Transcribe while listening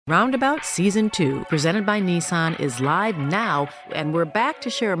Roundabout Season 2, presented by Nissan, is live now, and we're back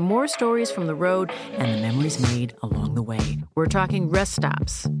to share more stories from the road and the memories made along the way. We're talking rest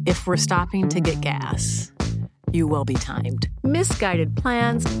stops, if we're stopping to get gas. You will be timed. Misguided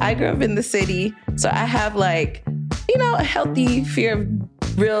plans. I grew up in the city, so I have a healthy fear of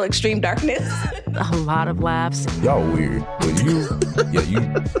real extreme darkness. A lot of laughs. Y'all weird, but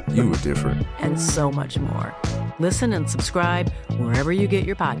you were different. And so much more. Listen and subscribe wherever you get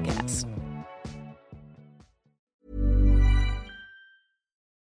your podcasts.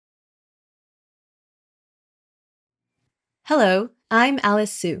 Hello, I'm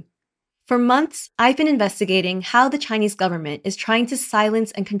Alice Su. For months, I've been investigating how the Chinese government is trying to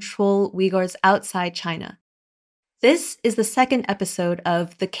silence and control Uyghurs outside China. This is the second episode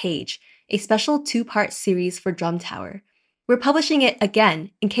of The Cage, a special two-part series for Drum Tower. We're publishing it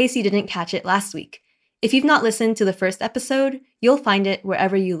again in case you didn't catch it last week. If you've not listened to the first episode, you'll find it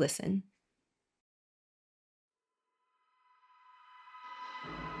wherever you listen.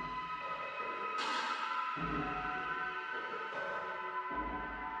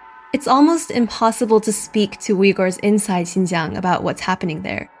 It's almost impossible to speak to Uyghurs inside Xinjiang about what's happening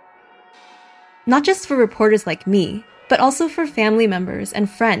there. Not just for reporters like me, but also for family members and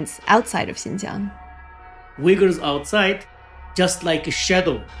friends outside of Xinjiang. Uyghurs outside, just like a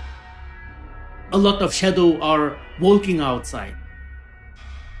shadow. A lot of shadow are walking outside.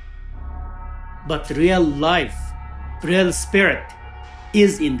 But real life, real spirit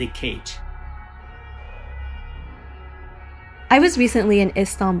is in the cage. I was recently in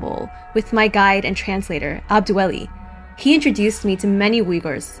Istanbul with my guide and translator, Abdueli. He introduced me to many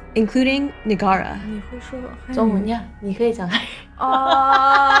Uyghurs, including Nigara. 中文呀，你可以讲。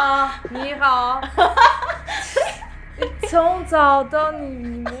你好。从早到你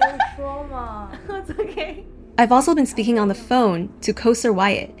没有说嘛。It's okay. I've also been speaking on the phone to Kosar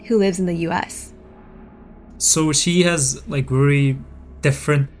Wyatt, who lives in the US. So she has very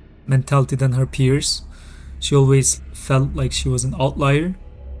different mentality than her peers. She always felt like she was an outlier.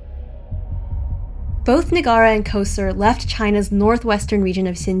 Both Nigara and Kosar left China's northwestern region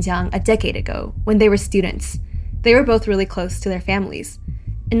of Xinjiang a decade ago when they were students. They were both really close to their families.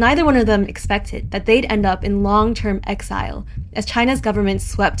 And neither one of them expected that they'd end up in long-term exile as China's government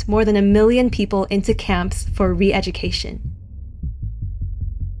swept more than 1 million people into camps for re-education.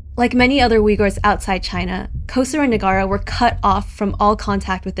 Like many other Uyghurs outside China, Kosar and Nigara were cut off from all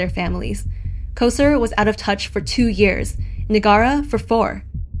contact with their families. Kosar was out of touch for 2 years, Nigara for 4.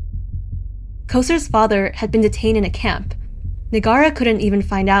 Kosar's father had been detained in a camp. Nigara couldn't even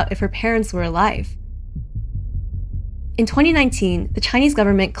find out if her parents were alive. In 2019, the Chinese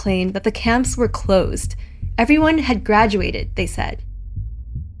government claimed that the camps were closed. Everyone had graduated, they said.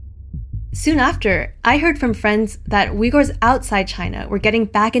 Soon after, I heard from friends that Uyghurs outside China were getting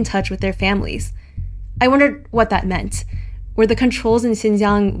back in touch with their families. I wondered what that meant. Were the controls in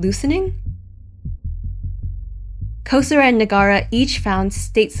Xinjiang loosening? Kosar and Nigara each found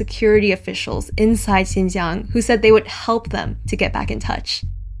state security officials inside Xinjiang who said they would help them to get back in touch.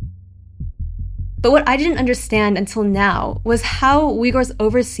 But what I didn't understand until now was how Uyghurs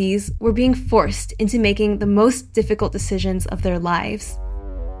overseas were being forced into making the most difficult decisions of their lives.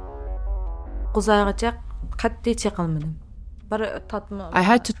 I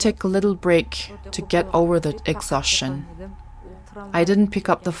had to take a little break to get over the exhaustion. I didn't pick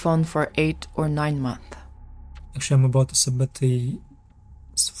up the phone for 8 or 9 months. Actually, I'm about to submit the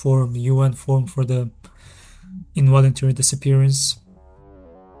UN form for the involuntary disappearance.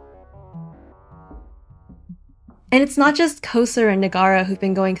 And it's not just Kosar and Nigara who've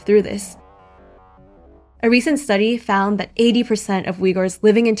been going through this. A recent study found that 80% of Uyghurs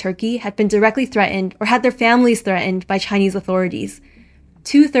living in Turkey had been directly threatened or had their families threatened by Chinese authorities.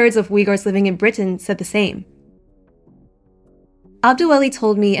 2/3 of Uyghurs living in Britain said the same. Abdueli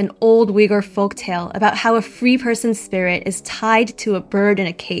told me an old Uyghur folktale about how a free person's spirit is tied to a bird in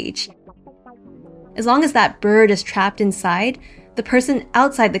a cage. As long as that bird is trapped inside, the person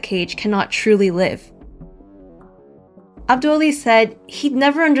outside the cage cannot truly live. Abdueli said he'd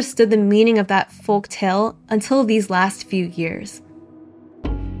never understood the meaning of that folk tale until these last few years.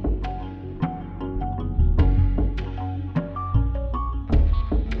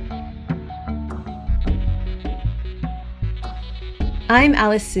 I'm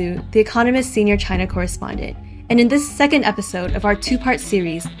Alice Su, The Economist senior China correspondent, and in this second episode of our two-part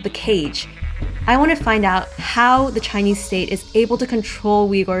series, The Cage, I want to find out how the Chinese state is able to control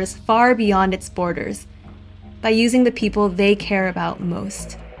Uyghurs far beyond its borders by using the people they care about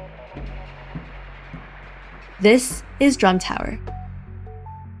most. This is Drum Tower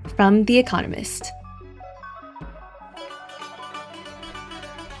from The Economist.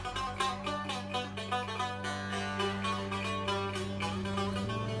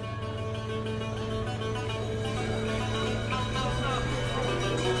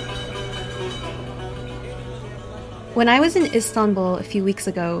 When I was in Istanbul a few weeks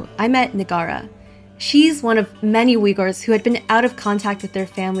ago, I met Nigara. She's one of many Uyghurs who had been out of contact with their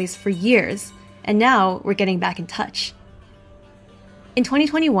families for years, and now we're getting back in touch. In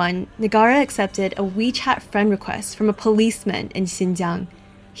 2021, Nigara accepted a WeChat friend request from a policeman in Xinjiang.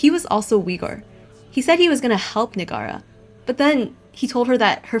 He was also Uyghur. He said he was going to help Nigara, but then he told her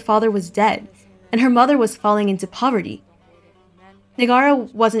that her father was dead and her mother was falling into poverty.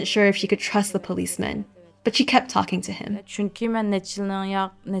 Nigara wasn't sure if she could trust the policeman, but she kept talking to him. Çünkü mən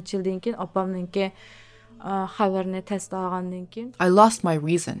neçildən kin apamnınki xəbərini təsdiq alğandan kin I lost my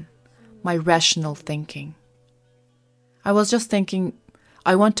reason, my rational thinking. I was just thinking,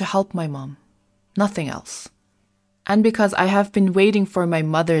 I want to help my mom, nothing else. And because I have been waiting for my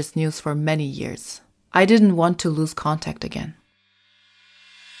mother's news for many years, I didn't want to lose contact again.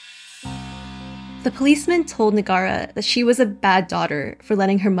 The policeman told Nigara that she was a bad daughter for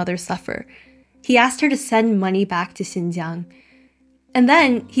letting her mother suffer. He asked her to send money back to Xinjiang. And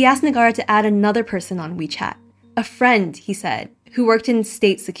then he asked Nigara to add another person on WeChat, a friend, he said, who worked in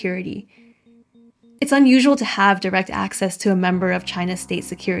state security. It's unusual to have direct access to a member of China's state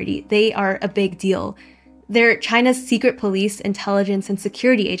security. They are a big deal. They're China's secret police, intelligence, and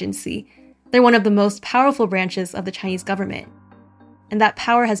security agency. They're one of the most powerful branches of the Chinese government. And that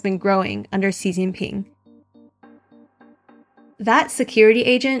power has been growing under Xi Jinping. That security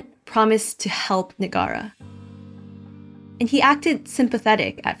agent promised to help Nigara. And he acted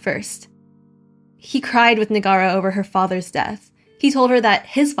sympathetic at first. He cried with Nigara over her father's death. He told her that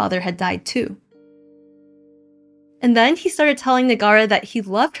his father had died too. And then he started telling Nigara that he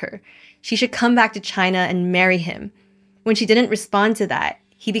loved her. She should come back to China and marry him. When she didn't respond to that,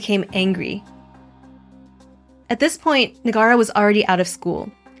 he became angry. At this point, Nigara was already out of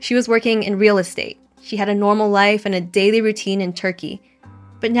school. She was working in real estate. She had a normal life and a daily routine in Turkey.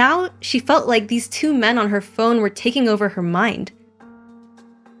 But now she felt like these two men on her phone were taking over her mind.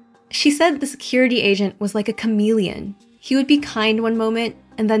 She said the security agent was like a chameleon. He would be kind one moment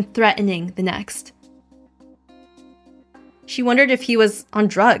and then threatening the next. She wondered if he was on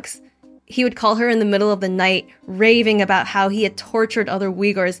drugs. He would call her in the middle of the night, raving about how he had tortured other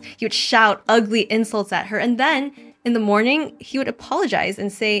Uyghurs. He would shout ugly insults at her. And then, in the morning, he would apologize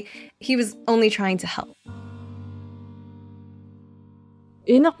and say he was only trying to help.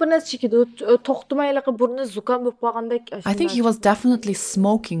 I think he was definitely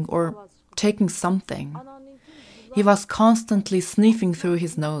smoking or taking something. He was constantly sniffing through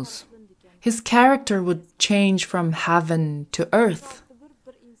his nose. His character would change from heaven to earth.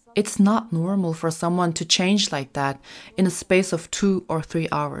 It's not normal for someone to change like that in a space of 2 or 3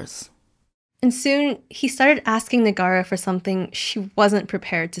 hours. And soon, he started asking Nigara for something she wasn't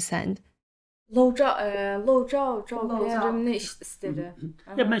prepared to send.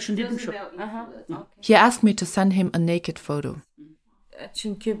 He asked me to send him a naked photo.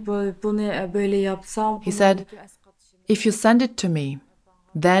 He said, if you send it to me,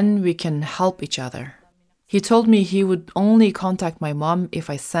 then we can help each other. He told me he would only contact my mom if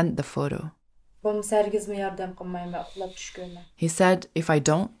I sent the photo. He said if I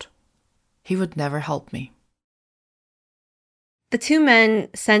don't, he would never help me. The two men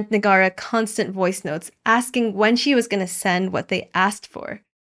sent Nigara constant voice notes asking when she was going to send what they asked for.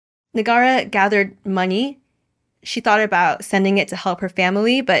 Nigara gathered money. She thought about sending it to help her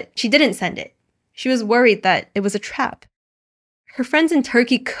family, but she didn't send it. She was worried that it was a trap. Her friends in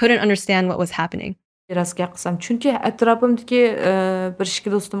Turkey couldn't understand what was happening. When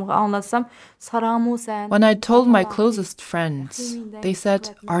I told my closest friends, they said,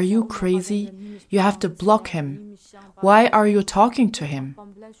 "Are you crazy? You have to block him. Why are you talking to him?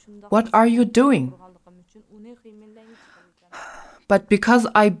 What are you doing?" But because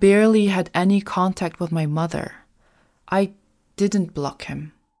I barely had any contact with my mother, I didn't block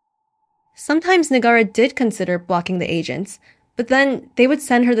him. Sometimes Nigara did consider blocking the agents, but then they would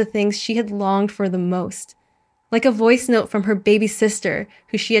send her the things she had longed for the most, like a voice note from her baby sister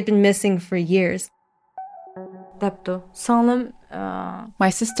who she had been missing for years. My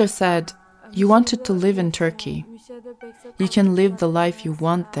sister said, "You wanted to live in Turkey. You can live the life you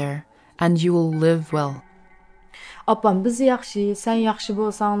want there, and you will live well."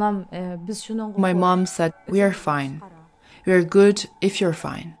 My mom said, "We are fine. We are good if you're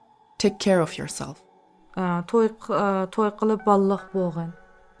fine. Take care of yourself.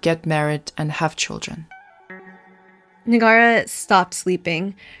 Get married and have children." Nigara stopped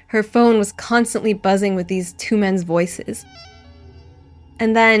sleeping. Her phone was constantly buzzing with these two men's voices.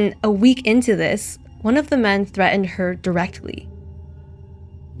 And then, a week into this, one of the men threatened her directly.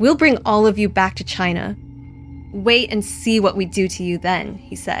 "We'll bring all of you back to China. Wait and see what we do to you then,"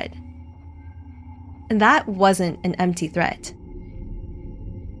 he said. And that wasn't an empty threat.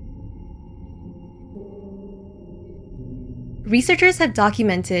 Researchers have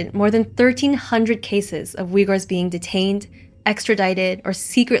documented more than 1,300 cases of Uyghurs being detained, extradited, or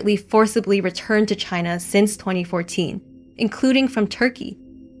secretly forcibly returned to China since 2014, including from Turkey.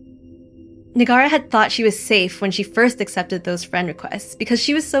 Negara had thought she was safe when she first accepted those friend requests because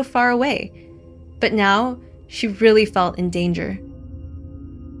she was so far away. But now, she really felt in danger.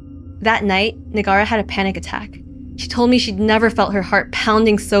 That night, Negara had a panic attack. She told me she'd never felt her heart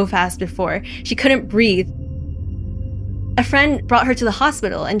pounding so fast before. She couldn't breathe. A friend brought her to the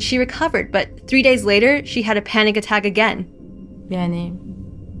hospital and she recovered, but 3 days later, she had a panic attack again. Yani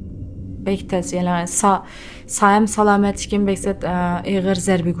bektas yani sayam salomatligim beksat ig'ir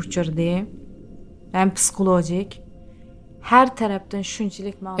zarbi kuchirdi. Ham psikologik. Har tarafdan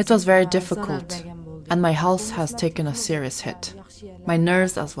shunchalik It was very difficult, and my health has taken a serious hit. My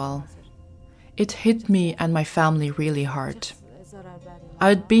nerves as well. It hit me and my family really hard. I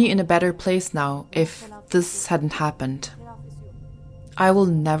would be in a better place now if this hadn't happened. I will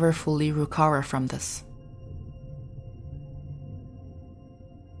never fully recover from this.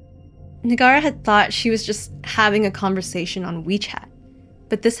 Negara had thought she was just having a conversation on WeChat,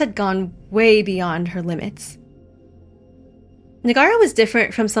 but this had gone way beyond her limits. Negara was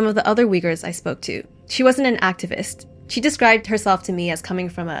different from some of the other Uyghurs I spoke to. She wasn't an activist. She described herself to me as coming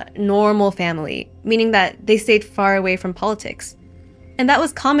from a normal family, meaning that they stayed far away from politics. And that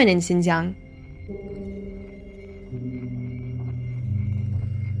was common in Xinjiang.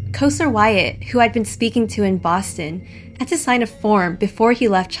 Kosar Wyatt, who I'd been speaking to in Boston, had to sign a form before he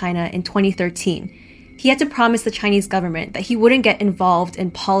left China in 2013. He had to promise the Chinese government that he wouldn't get involved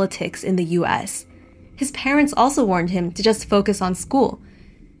in politics in the US. His parents also warned him to just focus on school.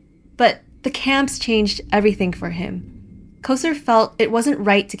 But the camps changed everything for him. Kosar felt it wasn't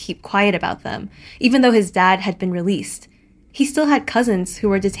right to keep quiet about them, even though his dad had been released. He still had cousins who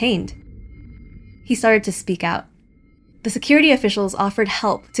were detained. He started to speak out. The security officials offered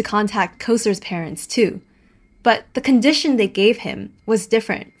help to contact Kosar's parents too, but the condition they gave him was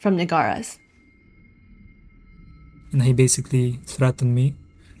different from Negara's. And he basically threatened me.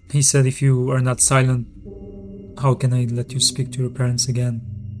 He said, if you are not silent, how can I let you speak to your parents again?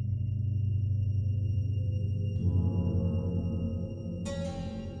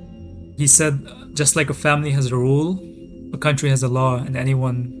 He said, just like a family has a rule, a country has a law, and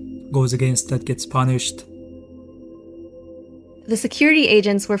anyone goes against that gets punished. The security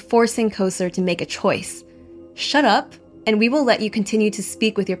agents were forcing Kosar to make a choice. Shut up, and we will let you continue to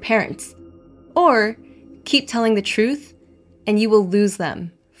speak with your parents. Or keep telling the truth, and you will lose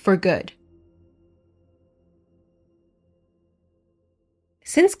them for good.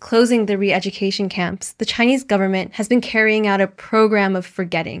 Since closing the re-education camps, the Chinese government has been carrying out a program of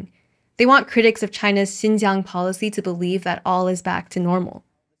forgetting. They want critics of China's Xinjiang policy to believe that all is back to normal.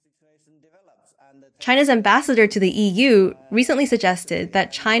 China's ambassador to the EU recently suggested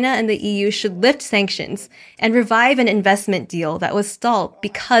that China and the EU should lift sanctions and revive an investment deal that was stalled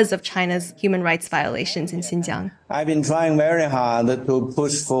because of China's human rights violations in Xinjiang. I've been trying very hard to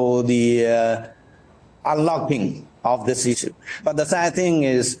push for the unlocking of this issue. But the sad thing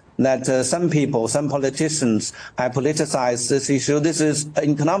is that some people, some politicians have politicized this issue. This is an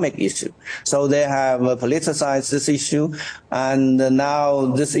economic issue. So they have politicized this issue, and now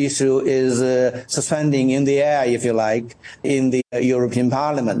this issue is suspending in the air, if you like, in the European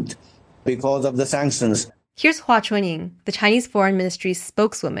Parliament because of the sanctions. Here's Hua Chunying, the Chinese Foreign Ministry's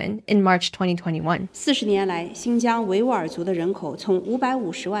spokeswoman, in March 2021. 40年来，新疆维吾尔族的人口从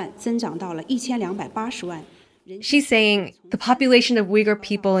550万增长到了1280万。 She's saying the population of Uyghur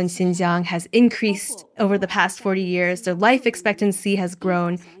people in Xinjiang has increased over the past 40 years. Their life expectancy has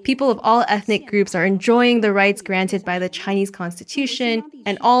grown. People of all ethnic groups are enjoying the rights granted by the Chinese constitution,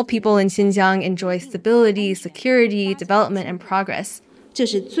 and all people in Xinjiang enjoy stability, security, development, and progress. 这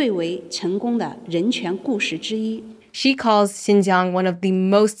是最为成功的人权故事之一。 She calls Xinjiang one of the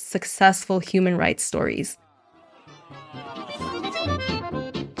most successful human rights stories.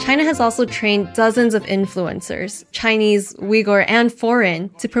 China has also trained dozens of influencers, Chinese, Uyghur, and foreign,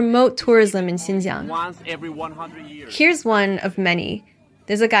 to promote tourism in Xinjiang. Once every 100 years. Here's one of many.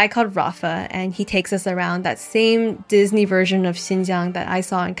 There's a guy called Rafa, and he takes us around that same Disney version of Xinjiang that I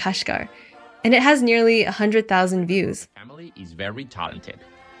saw in Kashgar. And it has nearly 100,000 views. Family is very talented.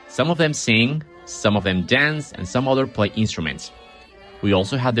 Some of them sing, some of them dance, and some other play instruments. We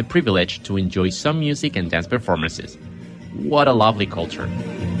also had the privilege to enjoy some music and dance performances. What a lovely culture.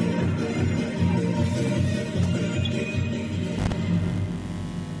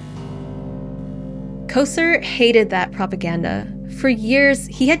 Kosar hated that propaganda. For years,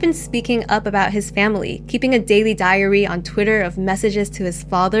 he had been speaking up about his family, keeping a daily diary on Twitter of messages to his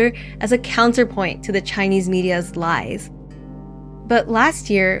father as a counterpoint to the Chinese media's lies. But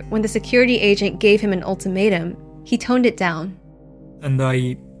last year, when the security agent gave him an ultimatum, he toned it down. And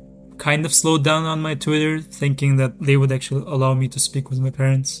I kind of slowed down on my Twitter, thinking that they would actually allow me to speak with my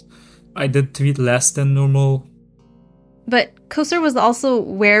parents. I did tweet less than normal. But Kosar was also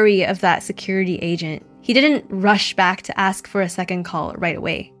wary of that security agent. He didn't rush back to ask for a second call right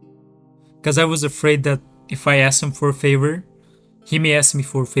away. Because I was afraid that if I asked him for a favor, he may ask me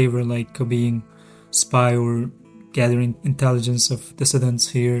for a favor, like being spy or gathering intelligence of dissidents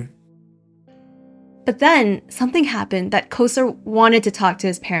here. But then something happened that Kosar wanted to talk to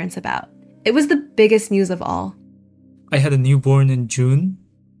his parents about. It was the biggest news of all. I had a newborn in June.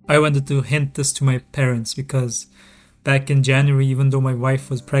 I wanted to hint this to my parents because back in January, even though my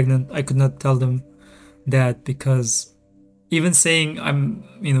wife was pregnant, I could not tell them that, because even saying I'm,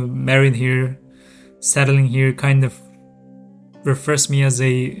 married here, settling here kind of refers me as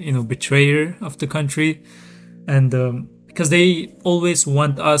a, betrayer of the country. And because they always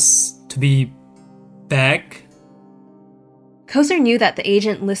want us to be back. Kosar knew that the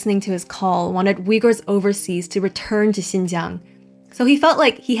agent listening to his call wanted Uyghurs overseas to return to Xinjiang. So he felt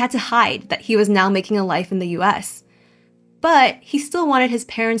like he had to hide that he was now making a life in the US. But he still wanted his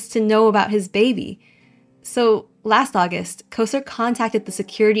parents to know about his baby. So last August, Kosar contacted the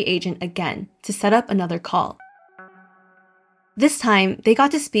security agent again to set up another call. This time, they got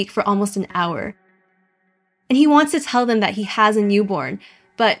to speak for almost an hour. And he wants to tell them that he has a newborn,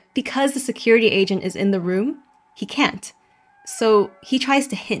 but because the security agent is in the room, he can't. So he tries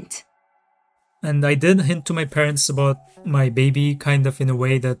to hint. And I did hint to my parents about my baby, kind of in a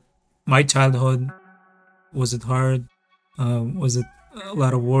way that my childhood, was it hard? Was it a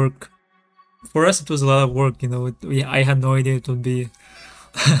lot of work? For us, it was a lot of work, I had no idea it would be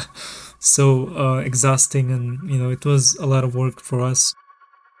so exhausting, and, it was a lot of work for us.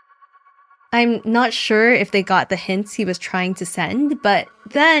 I'm not sure if they got the hints he was trying to send, but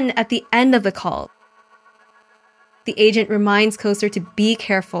then at the end of the call, the agent reminds Kosar to be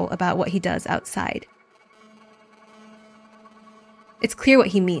careful about what he does outside. It's clear what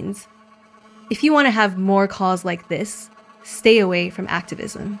he means. If you want to have more calls like this, stay away from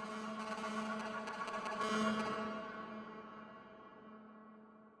activism.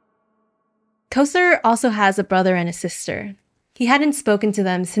 Kosar also has a brother and a sister. He hadn't spoken to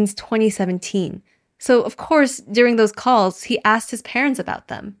them since 2017. So, of course, during those calls, he asked his parents about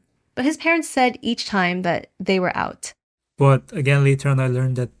them. But his parents said each time that they were out. But again, later on, I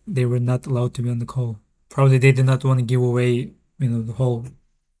learned that they were not allowed to be on the call. Probably they did not want to give away, the whole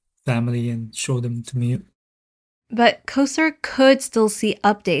family and show them to me. But Kosar could still see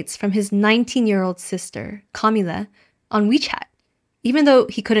updates from his 19-year-old sister, Kamila, on WeChat, even though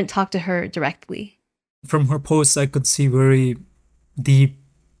he couldn't talk to her directly. From her posts, I could see very deep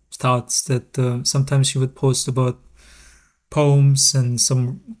thoughts that sometimes she would post about poems and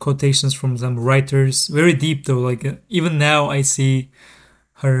some quotations from some writers. Very deep, though. Even now, I see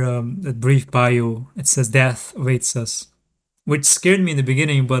her that brief bio. It says, "Death awaits us," which scared me in the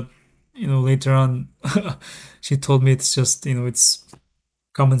beginning, but, later on, she told me it's just, it's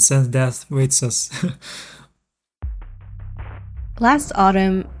common sense. Death awaits us. Last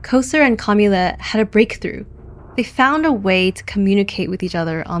autumn, Kosar and Kamila had a breakthrough. They found a way to communicate with each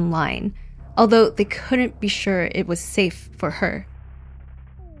other online, although they couldn't be sure it was safe for her.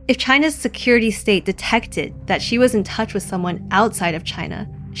 If China's security state detected that she was in touch with someone outside of China,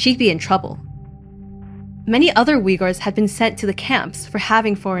 she'd be in trouble. Many other Uyghurs had been sent to the camps for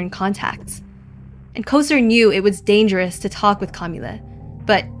having foreign contacts. And Kosar knew it was dangerous to talk with Kamila,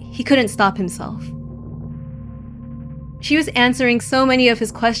 but he couldn't stop himself. She was answering so many of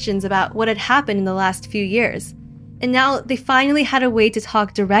his questions about what had happened in the last few years. And now they finally had a way to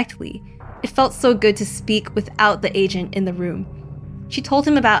talk directly. It felt so good to speak without the agent in the room. She told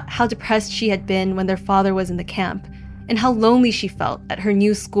him about how depressed she had been when their father was in the camp, and how lonely she felt at her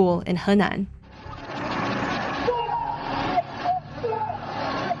new school in Henan.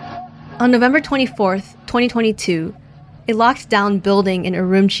 On November 24th, 2022, a locked-down building in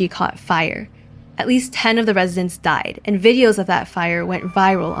Urumqi caught fire. At least 10 of the residents died, and videos of that fire went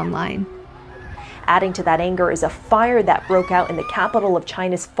viral online. Adding to that anger is a fire that broke out in the capital of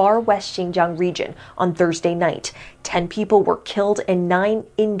China's far west Xinjiang region on Thursday night. 10 people were killed and 9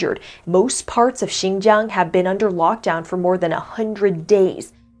 injured. Most parts of Xinjiang have been under lockdown for more than 100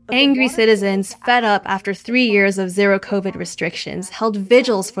 days. Angry citizens, fed up after 3 years of zero COVID restrictions, held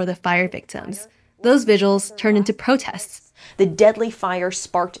vigils for the fire victims. Those vigils turned into protests. The deadly fire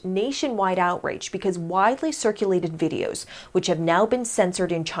sparked nationwide outrage because widely circulated videos, which have now been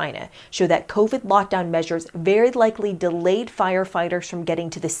censored in China, show that COVID lockdown measures very likely delayed firefighters from getting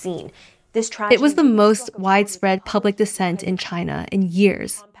to the scene. It was the most widespread public dissent in China in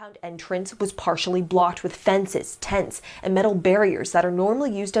years. Compound entrance was partially blocked with fences, tents, and metal barriers that are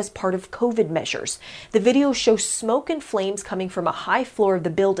normally used as part of COVID measures. The video shows smoke and flames coming from a high floor of the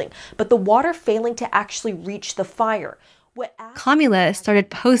building, but the water failing to actually reach the fire. Kamila started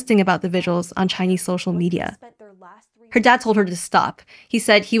posting about the visuals on Chinese social media. Her dad told her to stop. He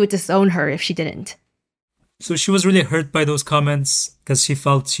said he would disown her if she didn't. So she was really hurt by those comments because she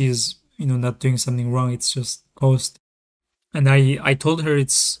felt she's not doing something wrong. It's just post. And I told her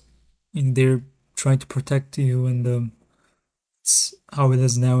they're trying to protect you, and it's how it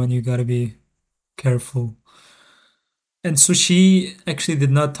is now, and you gotta be careful. And so she actually did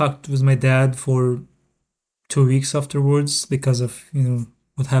not talk with my dad for 2 weeks afterwards because of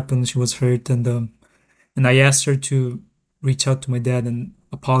what happened. She was hurt, and I asked her to reach out to my dad and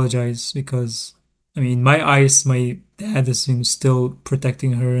apologize because in my eyes, my dad is still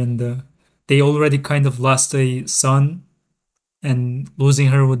protecting her, and they already kind of lost a son, and losing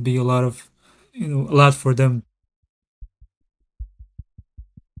her would be a lot for them.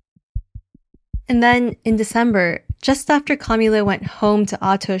 And then in December, just after Kamila went home to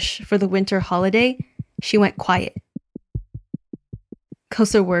Atush for the winter holiday, she went quiet.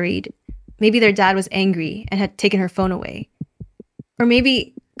 Kosor worried. Maybe their dad was angry and had taken her phone away. Or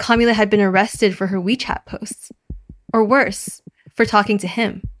maybe Kamila had been arrested for her WeChat posts. Or worse, for talking to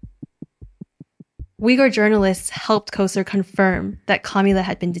him. Uyghur journalists helped Kosor confirm that Kamila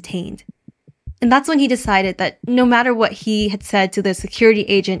had been detained. And that's when he decided that no matter what he had said to the security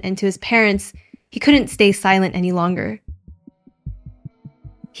agent and to his parents, he couldn't stay silent any longer.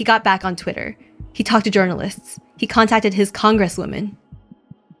 He got back on Twitter. He talked to journalists. He contacted his congresswoman.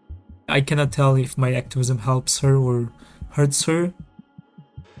 I cannot tell if my activism helps her or hurts her.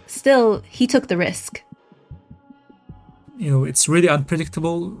 Still, he took the risk. It's really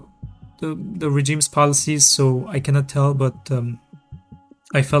unpredictable, the regime's policies, so I cannot tell, but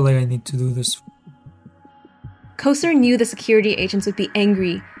I felt like I need to do this. Kosor knew the security agents would be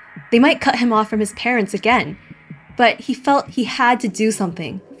angry. They might cut him off from his parents again. But he felt he had to do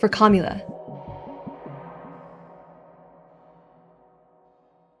something for Kamila.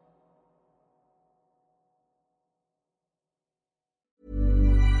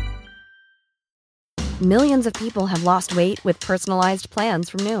 Millions of people have lost weight with personalized plans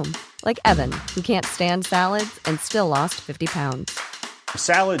from Noom. Like Evan, who can't stand salads and still lost 50 pounds.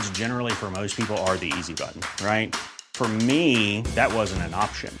 Salads generally for most people are the easy button, right? For me, that wasn't an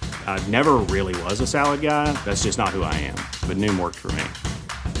option. I never really was a salad guy. That's just not who I am. But Noom worked for me.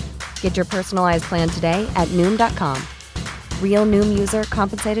 Get your personalized plan today at Noom.com. Real Noom user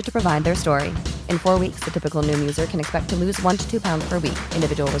compensated to provide their story. In 4 weeks, the typical Noom user can expect to lose 1 to 2 pounds per week.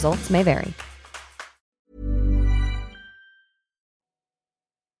 Individual results may vary.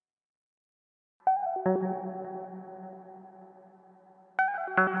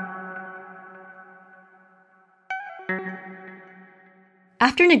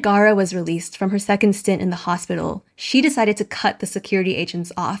 After Negara was released from her second stint in the hospital, she decided to cut the security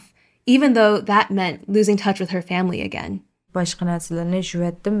agents off, even though that meant losing touch with her family again.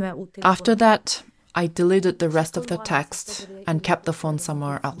 After that, I deleted the rest of the text and kept the phone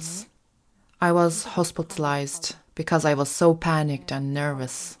somewhere else. I was hospitalized because I was so panicked and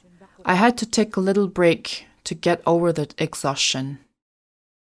nervous. I had to take a little break to get over the exhaustion.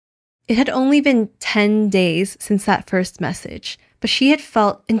 It had only been 10 days since that first message, but she had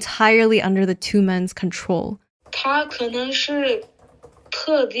felt entirely under the two men's control.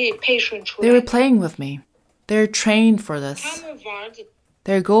 They were playing with me. They're trained for this.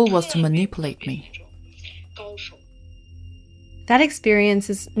 Their goal was to manipulate me. That experience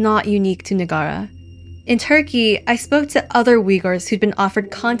is not unique to Negara. In Turkey, I spoke to other Uyghurs who'd been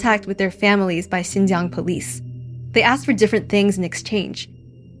offered contact with their families by Xinjiang police. They asked for different things in exchange: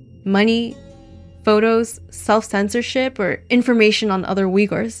 money, photos, self-censorship, or information on other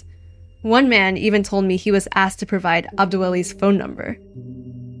Uyghurs. One man even told me he was asked to provide Abduwali's phone number.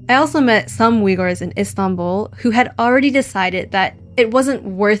 I also met some Uyghurs in Istanbul who had already decided that it wasn't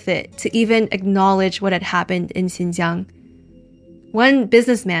worth it to even acknowledge what had happened in Xinjiang. One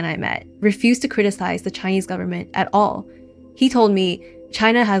businessman I met refused to criticize the Chinese government at all. He told me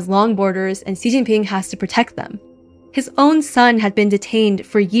China has long borders and Xi Jinping has to protect them. His own son had been detained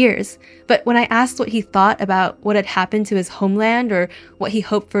for years, but when I asked what he thought about what had happened to his homeland or what he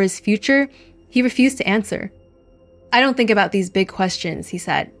hoped for his future, he refused to answer. I don't think about these big questions, he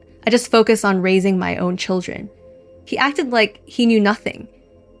said. I just focus on raising my own children. He acted like he knew nothing.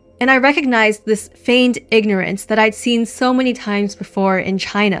 And I recognized this feigned ignorance that I'd seen so many times before in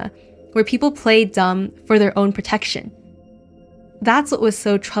China, where people play dumb for their own protection. That's what was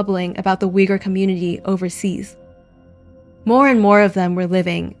so troubling about the Uyghur community overseas. More and more of them were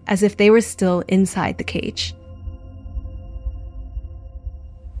living as if they were still inside the cage.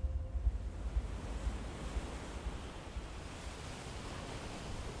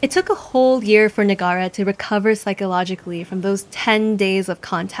 It took a whole year for Negara to recover psychologically from those 10 days of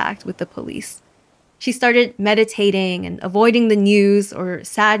contact with the police. She started meditating and avoiding the news or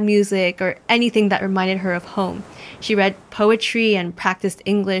sad music or anything that reminded her of home. She read poetry and practiced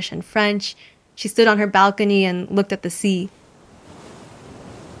English and French. She stood on her balcony and looked at the sea.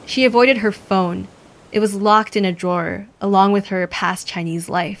 She avoided her phone. It was locked in a drawer, along with her past Chinese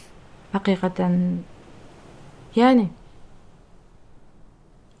life. Hakikaten yani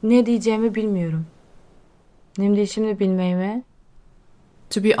ne diyeceğimi bilmiyorum. Ne de şimdi bilmeyime.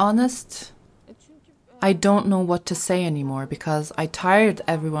 To be honest, I don't know what to say anymore because I tired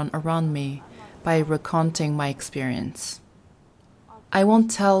everyone around me by recounting my experience. I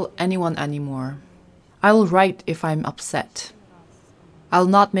won't tell anyone anymore. I'll write if I'm upset. I'll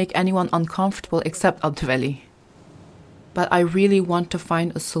not make anyone uncomfortable except Abduveli. But I really want to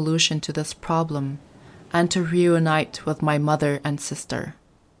find a solution to this problem and to reunite with my mother and sister.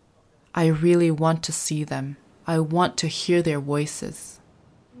 I really want to see them. I want to hear their voices.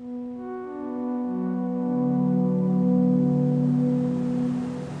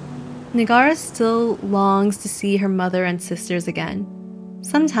 Negara still longs to see her mother and sisters again.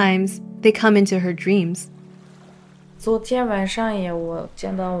 Sometimes they come into her dreams. 昨天晚上也我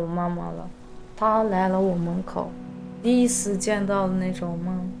见到我妈妈了，她来了我门口，第一次见到的那种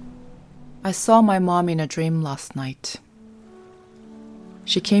梦。I saw my mom in a dream last night.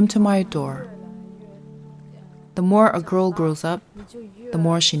 She came to my door. The more a girl grows up, the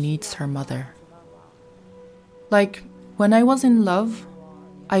more she needs her mother. Like, when I was in love,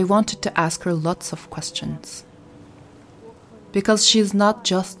 I wanted to ask her lots of questions. Because she's not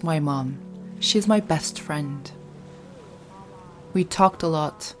just my mom, she's my best friend. We talked a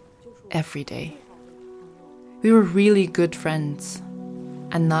lot, every day. We were really good friends.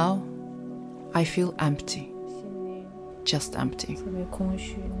 And now, I feel empty. Just empty.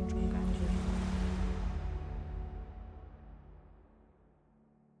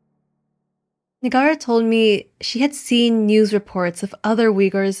 Negara told me she had seen news reports of other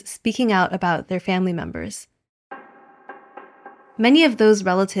Uyghurs speaking out about their family members. Many of those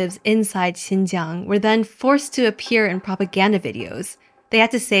relatives inside Xinjiang were then forced to appear in propaganda videos. They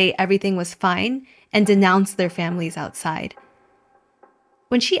had to say everything was fine and denounce their families outside.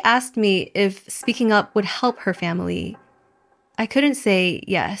 When she asked me if speaking up would help her family, I couldn't say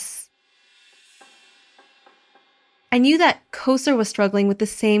yes. I knew that Koser was struggling with the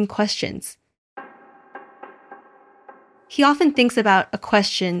same questions. He often thinks about a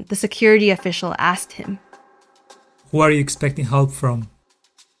question the security official asked him. Who are you expecting help from?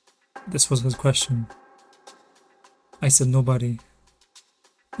 This was his question. I said nobody.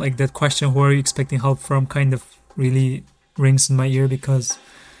 Like that question, who are you expecting help from, kind of really rings in my ear because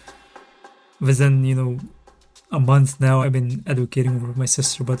within, a month now I've been advocating for my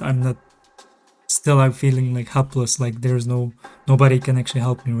sister, but I'm feeling like helpless, like there's nobody can actually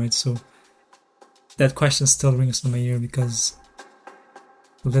help me, right? So that question still rings in my ear because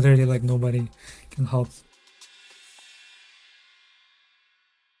literally like nobody can help.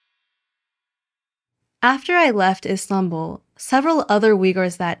 After I left Istanbul, several other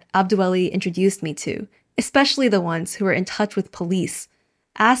Uyghurs that Abduveli introduced me to, especially the ones who were in touch with police,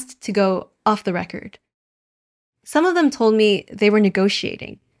 asked to go off the record. Some of them told me they were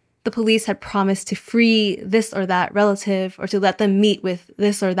negotiating. The police had promised to free this or that relative or to let them meet with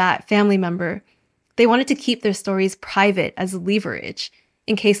this or that family member. They wanted to keep their stories private as leverage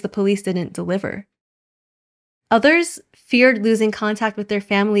in case the police didn't deliver. Others feared losing contact with their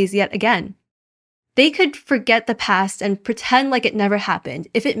families yet again. They could forget the past and pretend like it never happened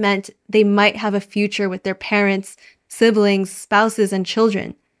if it meant they might have a future with their parents, siblings, spouses, and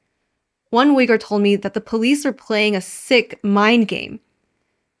children. One Uyghur told me that the police were playing a sick mind game,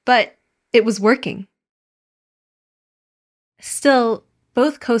 but it was working. Still,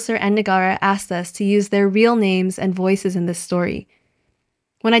 both Koser and Negara asked us to use their real names and voices in this story.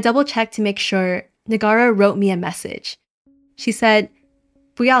 When I double-checked to make sure, Negara wrote me a message. She said,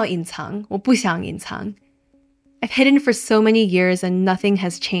 不要隐藏,我不想隐藏. I've hidden for so many years and nothing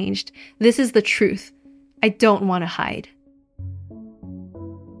has changed. This is the truth. I don't want to hide.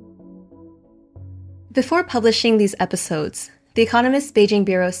 Before publishing these episodes, The Economist's Beijing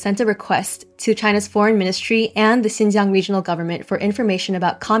bureau sent a request to China's foreign ministry and the Xinjiang regional government for information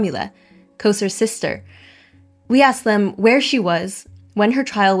about Kamila, Koser's sister. We asked them where she was, when her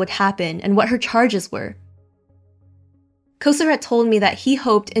trial would happen, and what her charges were. Koser had told me that he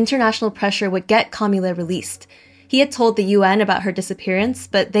hoped international pressure would get Kamila released. He had told the UN about her disappearance,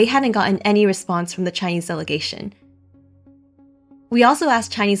 but they hadn't gotten any response from the Chinese delegation. We also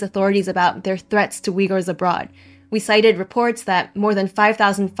asked Chinese authorities about their threats to Uyghurs abroad. We cited reports that more than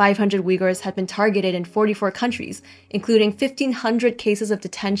 5,500 Uyghurs had been targeted in 44 countries, including 1,500 cases of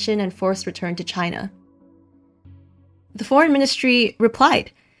detention and forced return to China. The foreign ministry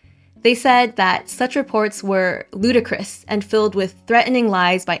replied. They said that such reports were ludicrous and filled with threatening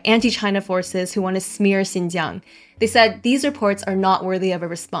lies by anti-China forces who want to smear Xinjiang. They said these reports are not worthy of a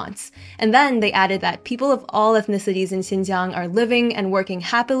response. And then they added that people of all ethnicities in Xinjiang are living and working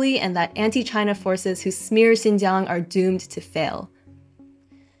happily and that anti-China forces who smear Xinjiang are doomed to fail.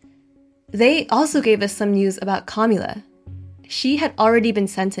 They also gave us some news about Kamila. She had already been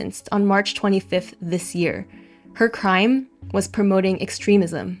sentenced on March 25th this year. Her crime was promoting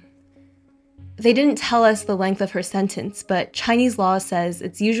extremism. They didn't tell us the length of her sentence, but Chinese law says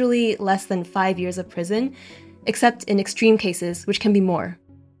it's usually less than 5 years of prison, except in extreme cases, which can be more.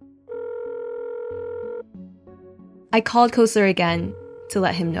 I called Koser again to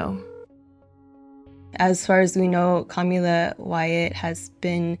let him know. As far as we know, Kamila Wyatt has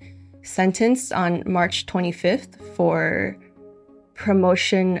been sentenced on March 25th for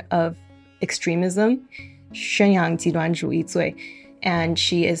promotion of extremism, 宣扬极端主义罪. And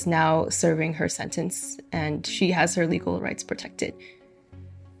she is now serving her sentence, and she has her legal rights protected.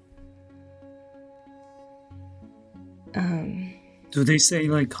 Do they say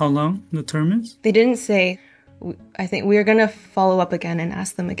how long the term is? They didn't say. I think we're going to follow up again and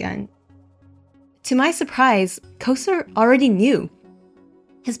ask them again. To my surprise, Koser already knew.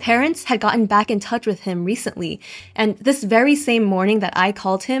 His parents had gotten back in touch with him recently, and this very same morning that I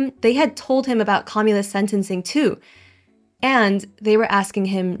called him, they had told him about Kamila's sentencing too. And they were asking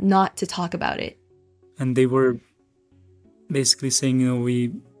him not to talk about it. And they were basically saying,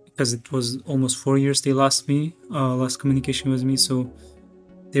 because it was almost 4 years they lost communication with me, so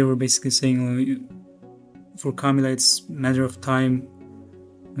they were basically saying, for Kamila, it's a matter of time.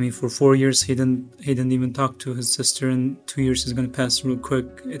 I mean, for 4 years he didn't even talk to his sister, and 2 years is going to pass real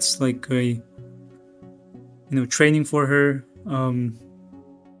quick. It's like a, training for her.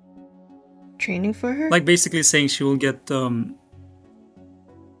 Training for her? Like basically saying she will get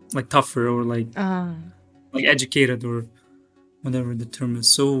tougher or educated or whatever the term is.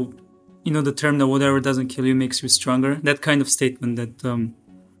 So, the term that whatever doesn't kill you makes you stronger. That kind of statement that the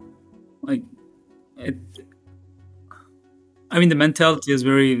mentality is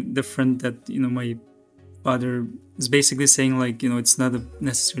very different. That my father is basically saying it's not a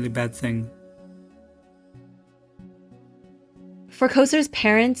necessarily bad thing. For Koser's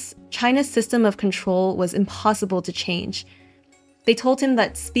parents, China's system of control was impossible to change. They told him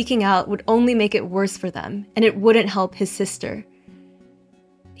that speaking out would only make it worse for them, and it wouldn't help his sister.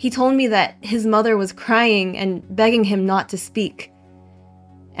 He told me that his mother was crying and begging him not to speak.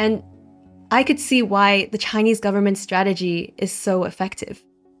 And I could see why the Chinese government's strategy is so effective.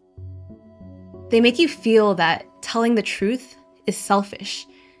 They make you feel that telling the truth is selfish,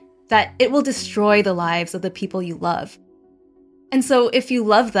 that it will destroy the lives of the people you love. And so if you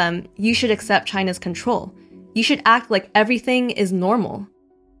love them, you should accept China's control. You should act like everything is normal.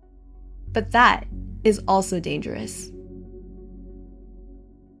 But that is also dangerous.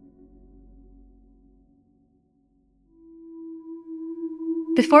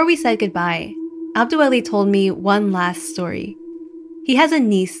 Before we said goodbye, Abduwali told me one last story. He has a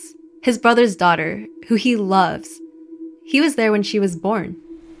niece, his brother's daughter, who he loves. He was there when she was born.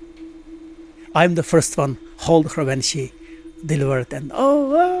 I'm the first one hold her when she delivered, and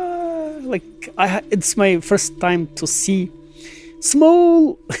it's my first time to see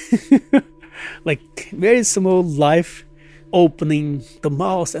small very small life opening the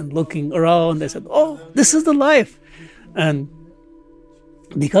mouth and looking around. I said, this is the life. And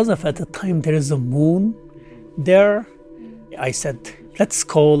because of at the time there is a moon there, I said, let's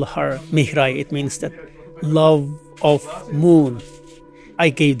call her Mihrai. It means that love of moon. I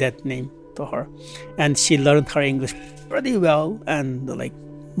gave that name to her, and she learned her English pretty well and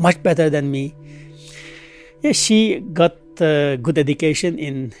much better than me. Yeah, she got a good education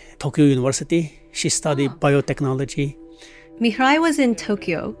in Tokyo University. She studied biotechnology. Mihrai was in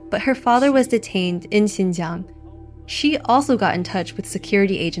Tokyo, but her father was detained in Xinjiang. She also got in touch with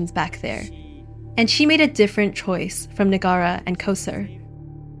security agents back there. And she made a different choice from Nigara and Koser.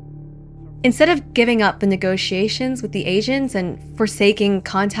 Instead of giving up the negotiations with the agents and forsaking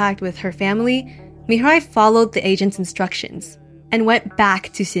contact with her family, Mihrai followed the agents' instructions and went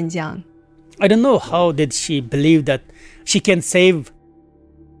back to Xinjiang. I don't know how did she believe that she can save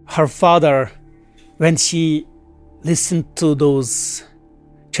her father when she listened to those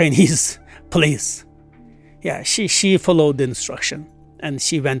Chinese police. Yeah, she followed the instruction and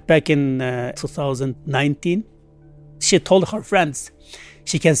she went back in 2019. She told her friends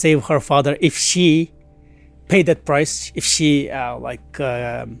she can save her father if she paid that price, if she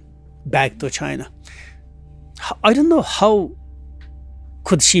back to China. I don't know how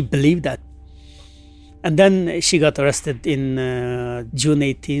could she believe that. And then she got arrested in June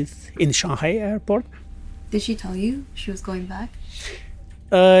 18th in Shanghai airport. Did she tell you she was going back?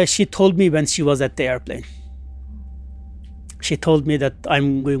 She told me when she was at the airplane. She told me that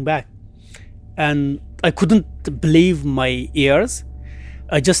I'm going back. And I couldn't believe my ears.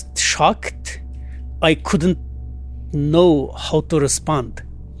 I just shocked. I couldn't know how to respond.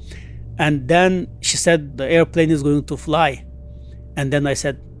 And then she said the airplane is going to fly. And then I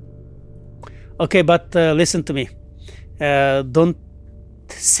said, okay, but listen to me. Don't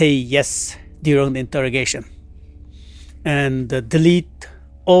say yes during the interrogation. And delete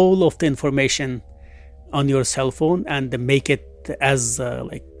all of the information on your cell phone and make it as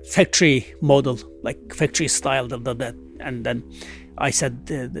like factory model, like factory style. And then I said,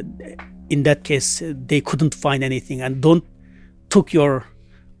 in that case, they couldn't find anything. And don't took your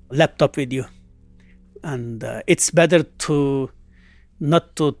laptop with you. And it's better to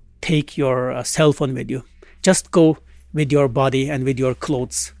not to take your cell phone with you. Just go with your body and with your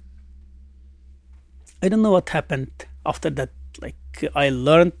clothes. I don't know what happened after that. Like I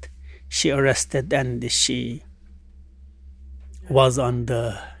learned she arrested and she was on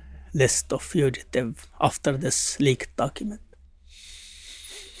the list of fugitive after this leaked document.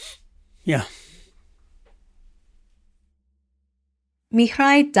 Yeah.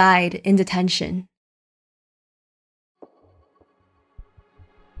 Mihrai died in detention.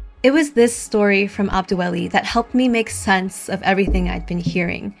 It was this story from Abduweli that helped me make sense of everything I'd been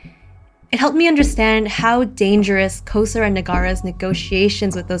hearing. It helped me understand how dangerous Kosar and Nagara's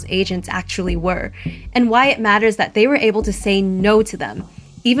negotiations with those agents actually were, and why it matters that they were able to say no to them,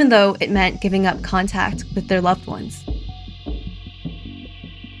 even though it meant giving up contact with their loved ones.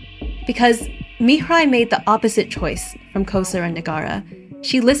 Because Mihrai made the opposite choice from Kosar and Nagara.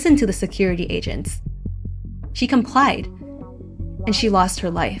 She listened to the security agents. She complied, and she lost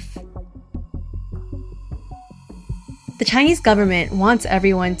her life. The Chinese government wants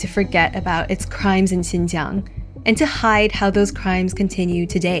everyone to forget about its crimes in Xinjiang and to hide how those crimes continue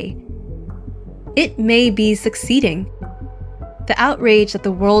today. It may be succeeding. The outrage that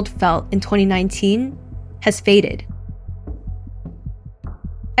the world felt in 2019 has faded.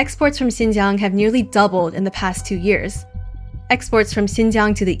 Exports from Xinjiang have nearly doubled in the past 2 years. Exports from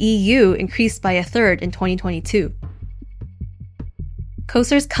Xinjiang to the EU increased by 1/3 in 2022.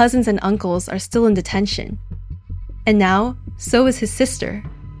 Kosar's cousins and uncles are still in detention. And now, so is his sister.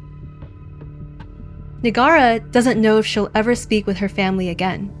 Nagara doesn't know if she'll ever speak with her family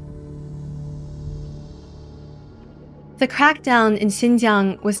again. The crackdown in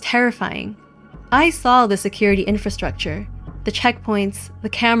Xinjiang was terrifying. I saw the security infrastructure, the checkpoints, the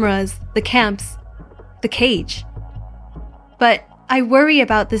cameras, the camps, the cage. But I worry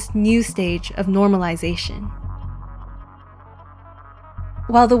about this new stage of normalization.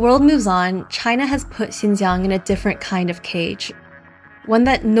 While the world moves on, China has put Xinjiang in a different kind of cage, one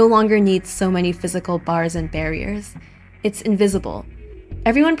that no longer needs so many physical bars and barriers. It's invisible.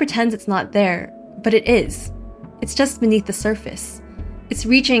 Everyone pretends it's not there, but it is. It's just beneath the surface. It's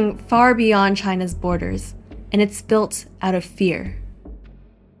reaching far beyond China's borders, and it's built out of fear.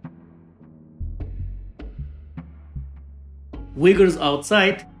 Uyghurs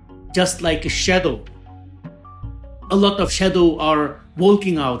outside, just like a shadow. A lot of shadow are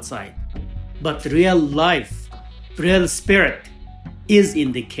walking outside, but real life, real spirit is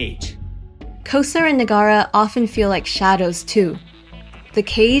in the cage. Kosar and Nagara often feel like shadows too. The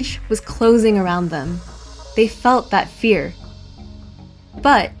cage was closing around them. They felt that fear.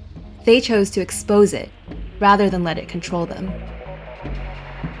 But they chose to expose it rather than let it control them.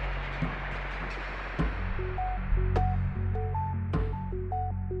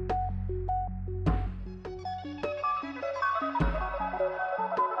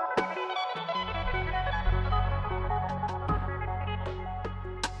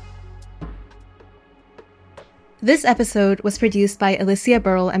 This episode was produced by Alicia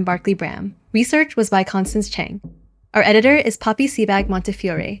Burrell and Barclay Bram. Research was by Constance Chang. Our editor is Poppy Sebag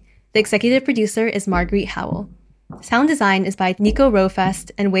Montefiore. The executive producer is Marguerite Howell. Sound design is by Nico Rofest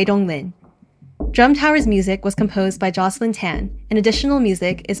and Weidong Lin. Drum Tower's music was composed by Jocelyn Tan, and additional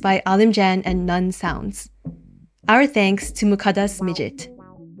music is by Alim Jan and Nun Sounds. Our thanks to Mukadas Mijit.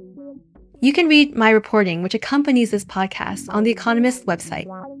 You can read my reporting, which accompanies this podcast, on The Economist website.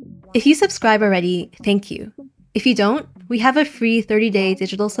 If you subscribe already, thank you. If you don't, we have a free 30-day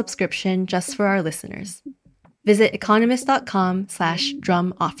digital subscription just for our listeners. Visit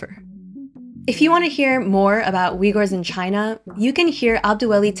economist.com/drum offer. If you want to hear more about Uyghurs in China, you can hear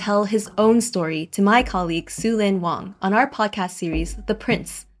Abduweli tell his own story to my colleague Su Lin Wang on our podcast series, The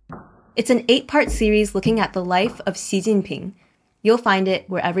Prince. It's an 8-part series looking at the life of Xi Jinping. You'll find it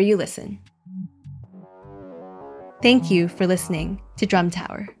wherever you listen. Thank you for listening to Drum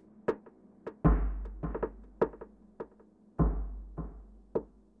Tower.